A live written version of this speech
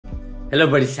Hello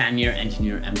everybody, Sam here,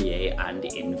 engineer, MBA, and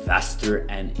investor,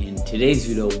 and in today's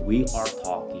video we are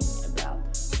talking about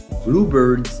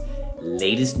Bluebird's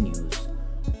latest news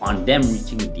on them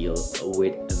reaching a deal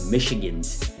with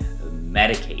Michigan's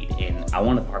Medicaid, and I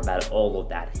want to talk about all of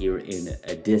that here in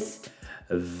this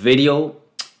video.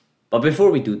 But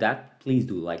before we do that, please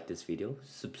do like this video,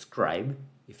 subscribe.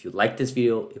 If you like this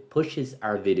video, it pushes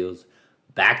our videos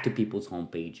back to people's home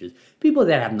pages, people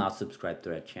that have not subscribed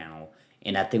to our channel.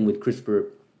 And I think with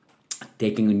CRISPR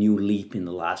taking a new leap in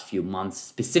the last few months,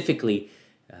 specifically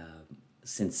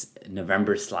since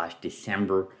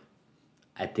November/December,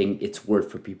 I think it's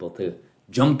worth for people to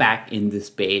jump back in this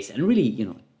space and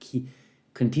really,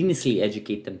 continuously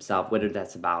educate themselves, whether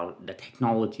that's about the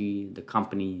technology, the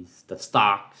companies, the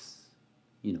stocks,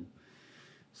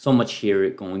 so much here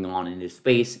going on in this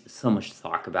space, so much to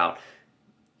talk about.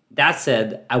 That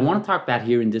said, I want to talk about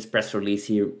here in this press release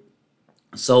here.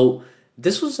 So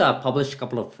this was published a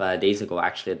couple of days ago,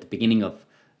 actually, at the beginning of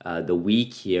the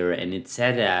week here, and it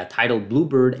said, titled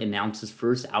Bluebird announces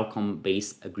first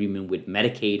outcome-based agreement with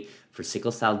Medicaid for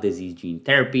sickle cell disease gene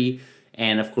therapy.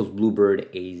 And of course, Bluebird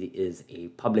is a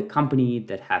public company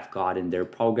that have gotten their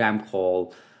program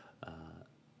called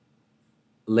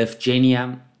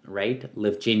Lyfgenia, right?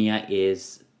 Lyfgenia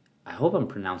is, I hope I'm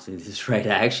pronouncing this right,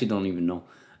 I actually don't even know.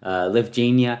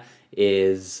 Lyfgenia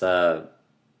is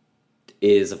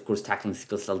of course tackling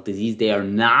sickle cell disease. They are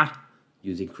not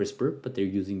using CRISPR, but they're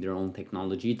using their own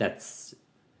technology.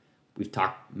 We've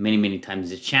talked many times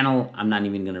this channel. I'm not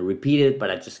even going to repeat it, but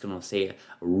I'm just going to say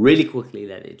really quickly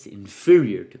that it's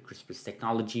inferior to CRISPR's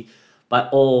technology by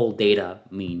all data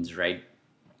means, right?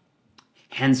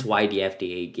 Hence why the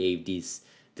FDA gave this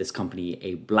company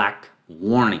a black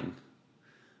warning.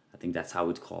 I think that's how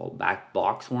it's called, black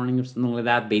box warning or something like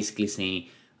that, basically saying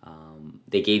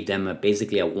they gave them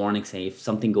basically a warning saying if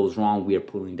something goes wrong, we are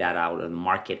pulling that out of the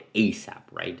market ASAP,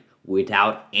 right?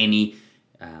 Without any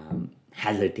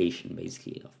hesitation,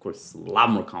 basically. Of course, it's a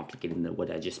lot more complicated than what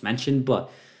I just mentioned,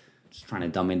 but just trying to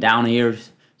dumb it down here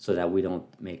so that we don't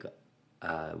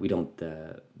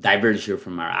diverge here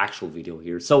from our actual video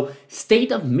here. So,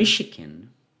 state of Michigan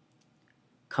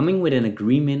coming with an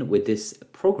agreement with this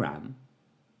program,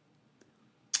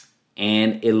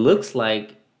 and it looks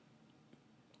like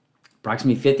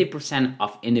approximately 50%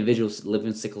 of individuals living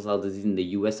with sickle cell disease in the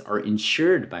U.S. are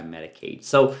insured by Medicaid.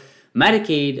 So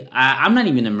Medicaid, I'm not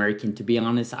even American, to be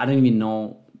honest. I don't even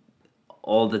know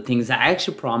all the things. I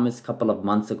actually promised a couple of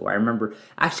months ago. I remember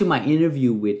actually my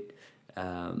interview with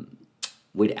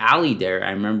Ali there. I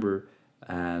remember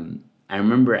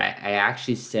I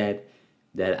actually said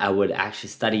that I would actually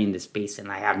study in this space,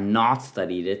 and I have not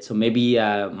studied it. So maybe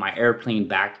my airplane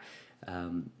back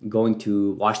going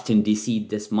to Washington, D.C.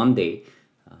 this Monday.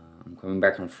 I'm coming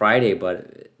back on Friday,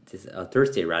 but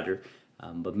Thursday rather.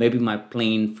 But maybe my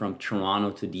plane from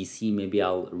Toronto to D.C., maybe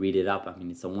I'll read it up. I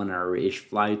mean, it's a 1 hour-ish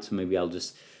flight, so maybe I'll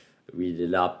just read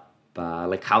it up.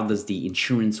 Like, how does the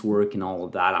insurance work and all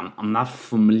of that? I'm not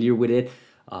familiar with it.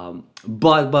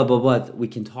 But we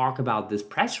can talk about this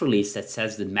press release that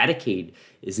says that Medicaid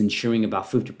is insuring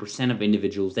about 50% of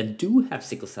individuals that do have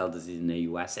sickle cell disease in the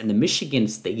U.S. And the Michigan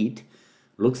state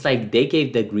looks like they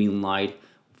gave the green light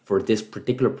for this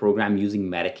particular program using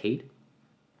Medicaid,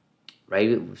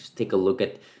 right? Let's take a look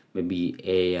at maybe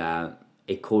a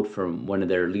quote from one of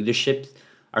their leaderships.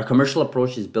 Our commercial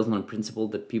approach is built on the principle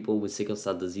that people with sickle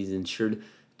cell disease insured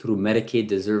through Medicaid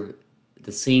deserve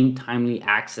the same timely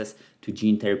access to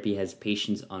gene therapy as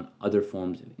patients on other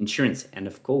forms of insurance. End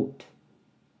of quote.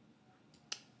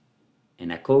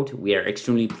 And I quote, we are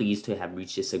extremely pleased to have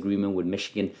reached this agreement with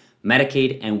Michigan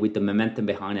Medicaid and with the momentum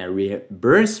behind a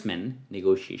reimbursement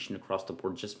negotiation across the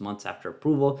board just months after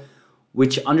approval,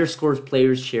 which underscores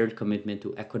players' shared commitment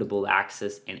to equitable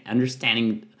access and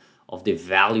understanding of the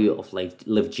value of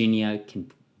Lyfgenia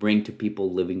can bring to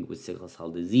people living with sickle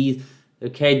cell disease, the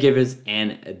caregivers,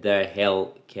 and the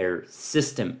healthcare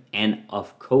system. End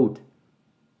of quote.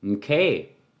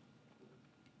 Okay.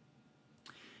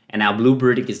 And now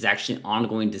Bluebird is actually an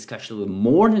ongoing discussion with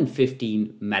more than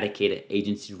 15 Medicaid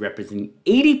agencies representing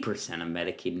 80% of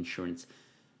Medicaid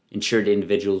insured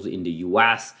individuals in the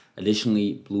U.S.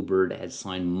 Additionally, Bluebird has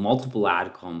signed multiple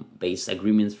outcome-based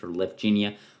agreements for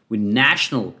Lyfgenia with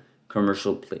national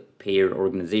commercial payer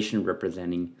organizations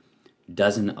representing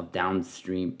dozens of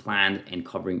downstream plans and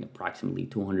covering approximately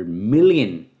 200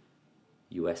 million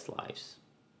U.S. lives.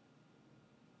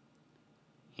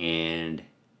 And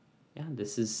yeah,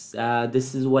 this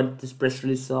is what this press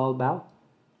release is all about.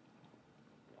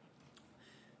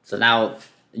 So now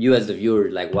you as the viewer are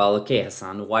like, well, okay,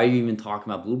 Hassan, why are you even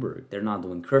talking about Bluebird? They're not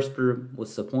doing CRISPR.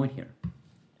 What's the point here?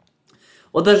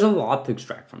 Well, there's a lot to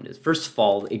extract from this. First of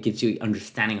all, it gives you an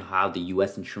understanding of how the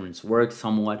US insurance works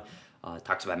somewhat.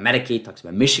 Talks about Medicaid, talks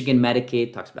about Michigan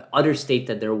Medicaid, talks about other states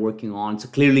that they're working on. So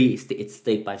clearly it's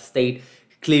state by state.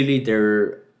 Clearly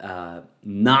they're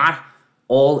not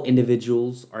all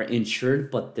individuals are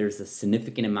insured, but there's a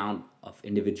significant amount of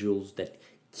individuals that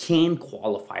can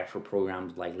qualify for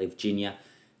programs like Virginia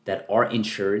that are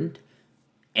insured.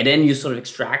 And then you sort of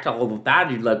extract all of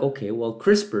that. You're like, okay, well,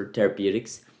 CRISPR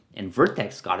Therapeutics and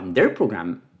Vertex got in their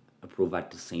program approved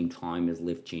at the same time as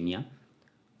Virginia.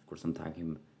 Of course, I'm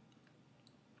talking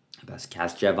about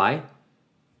CASGEVY.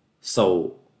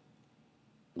 So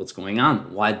what's going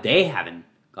on? Why they haven't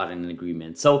gotten an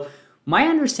agreement? So my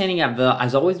understanding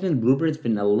has always been Bluebird's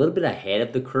been a little bit ahead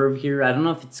of the curve here. I don't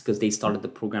know if it's because they started the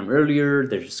program earlier,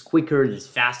 they're just quicker, they're just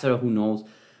faster, who knows.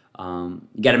 You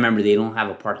got to remember, they don't have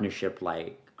a partnership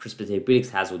like CRISPR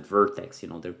Therapeutics has with Vertex. You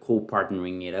know, they're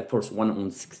co-partnering it. Of course, one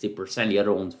owns 60%, the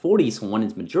other owns 40%, so one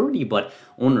is majority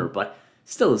owner, but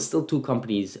still, it's still two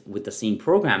companies with the same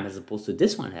program as opposed to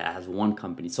this one that has one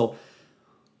company. So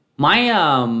my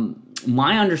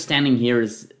understanding here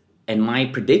is, and my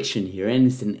prediction here, and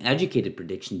it's an educated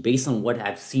prediction based on what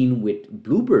I've seen with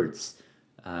Bluebird's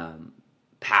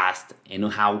past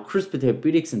and how CRISPR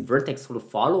Therapeutics and Vertex sort of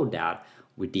followed that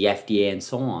with the FDA and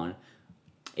so on,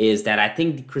 is that I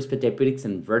think the CRISPR Therapeutics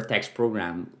and Vertex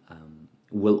program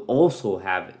will also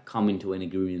have come into an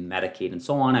agreement with Medicaid and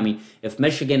so on. I mean, if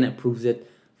Michigan approves it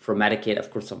for Medicaid,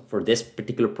 of course, for this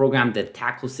particular program that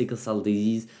tackles sickle cell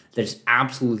disease, there's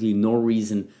absolutely no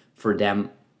reason for them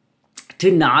to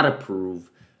not approve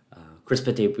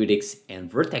CRISPR Therapeutics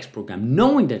and Vertex program,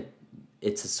 knowing that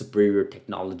it's a superior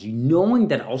technology, knowing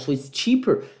that also it's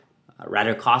cheaper,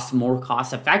 rather more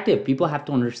cost effective. People have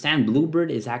to understand Bluebird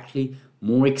is actually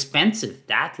more expensive.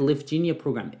 That Virginia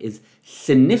program is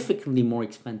significantly more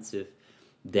expensive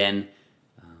than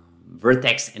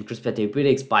Vertex and CRISPR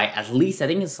Therapeutics by at least, I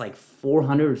think it's like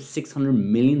 $400 or $600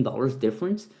 million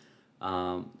difference.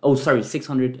 $400 to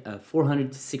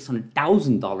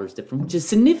 $600,000 difference, which is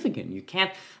significant. You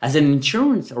can't, as an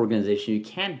insurance organization, you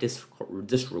can't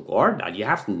disregard that. You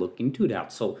have to look into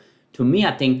that. So to me,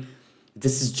 I think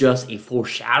this is just a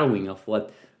foreshadowing of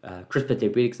what CRISPR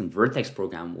Therapeutics and Vertex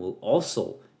program will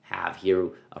also have here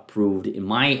approved, in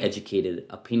my educated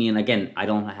opinion. Again, I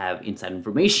don't have inside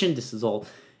information. This is all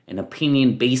an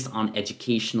opinion based on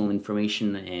educational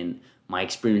information and my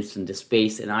experience in this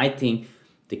space. And I think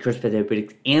the CRISPR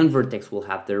Therapeutics and Vertex will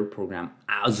have their program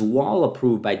as well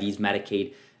approved by these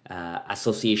Medicaid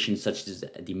associations, such as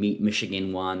the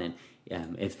Michigan one. And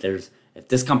if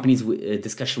this company's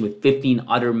discussion with 15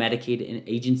 other Medicaid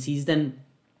agencies, then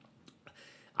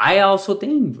I also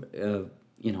think,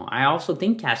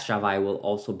 CASGEVY will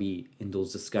also be in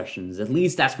those discussions. At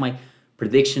least that's my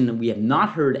prediction. We have not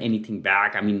heard anything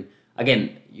back. I mean,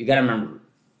 again, you got to remember,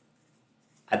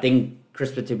 I think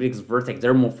CRISPR Therapeutics, Vertex,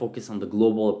 they're more focused on the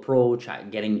global approach,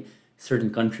 getting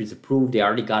certain countries approved. They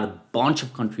already got a bunch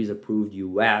of countries approved.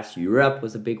 US, Europe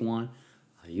was a big one.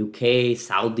 UK,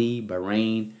 Saudi,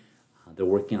 Bahrain. They're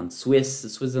working on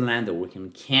Switzerland. They're working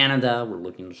on Canada. We're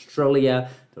looking at Australia.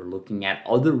 They're looking at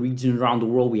other regions around the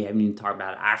world. We haven't even talked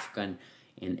about Africa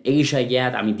and Asia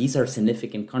yet. I mean, these are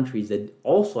significant countries that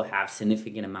also have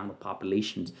significant amount of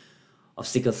populations of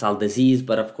sickle cell disease.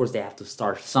 But of course, they have to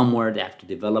start somewhere. They have to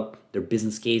develop their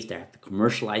business case. They have to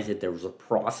commercialize it. There was a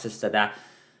process to that.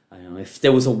 If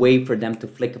there was a way for them to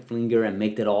flick a finger and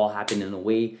make that all happen in a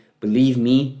way, believe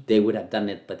me, they would have done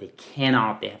it, but they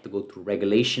cannot. They have to go through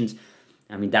regulations.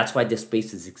 I mean, that's why this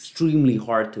space is extremely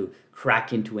hard to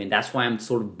crack into, and that's why I'm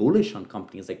sort of bullish on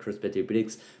companies like CRISPR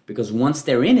Therapeutics, because once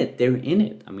they're in it, they're in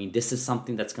it. I mean, this is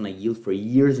something that's going to yield for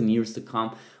years and years to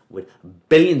come with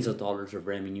billions of dollars of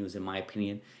revenues, in my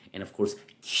opinion, and of course,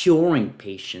 curing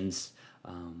patients.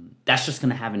 That's just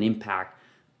going to have an impact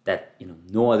that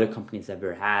no other companies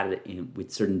ever had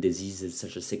with certain diseases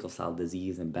such as sickle cell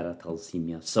disease and beta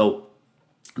thalassemia. So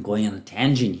I'm going on a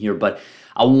tangent here, but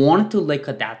I wanted to look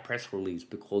at that press release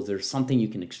because there's something you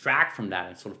can extract from that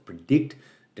and sort of predict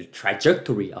the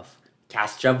trajectory of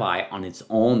CASGEVY on its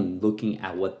own, looking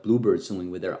at what Bluebird's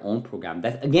doing with their own program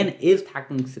that, again, is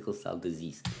tackling sickle cell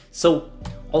disease. So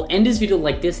I'll end this video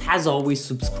like this. As always,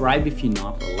 subscribe if you're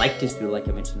not, or like this video like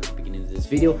I mentioned at the beginning of this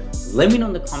video. Let me know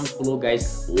in the comments below,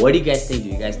 guys. What do you guys think? Do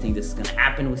you guys think this is going to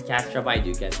happen with CASGEVY? Do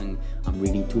you guys think I'm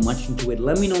reading too much into it?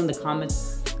 Let me know in the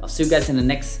comments. I'll see you guys in the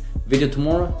next video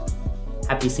tomorrow.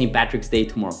 Happy St. Patrick's Day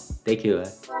tomorrow. Take care.